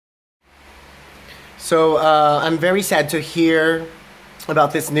So I'm very sad to hear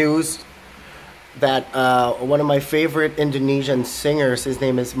about this news that one of my favorite Indonesian singers, his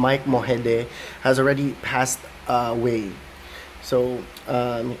name is Mike Mohede, has already passed away. So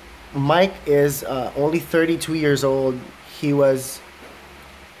Mike is only 32 years old. He was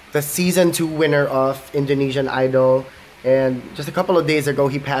the season 2 winner of Indonesian Idol, and just a couple of days ago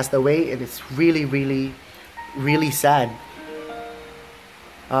he passed away, and it's really, really, really sad.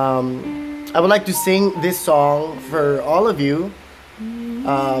 I would like to sing this song for all of you,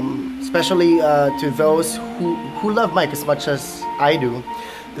 especially to those who love Mike as much as I do.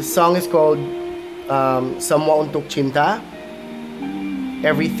 The song is called Selamat, Untuk, Cinta,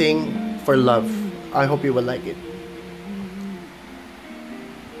 Everything for Love. I hope you will like it.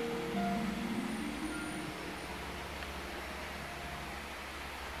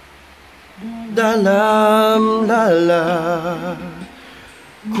 Dalam lala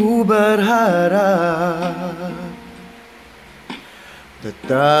ku berharap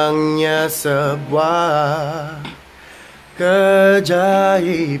datangnya sebuah keajaiban,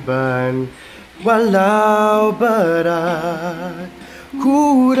 walau berat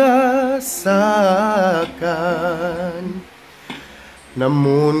ku rasakan,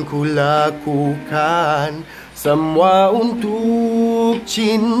 namun ku lakukan semua untuk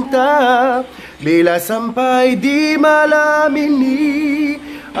cinta. Bila sampai di malam ini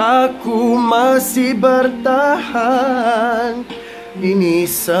aku masih bertahan, ini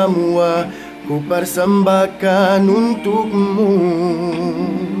semua ku persembahkan untukmu.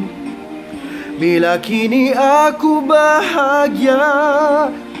 Bila kini aku bahagia,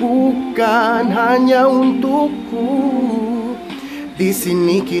 bukan hanya untukku. Di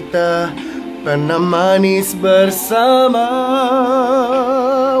sini kita pernah manis bersama.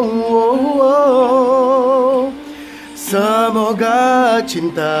 Semoga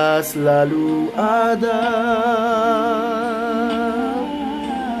cinta selalu ada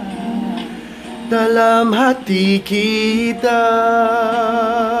dalam hati kita.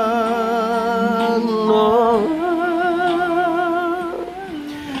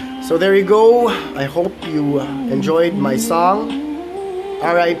 So there you go. I hope you enjoyed my song.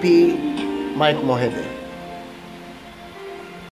 R.I.P. Mike Mohede.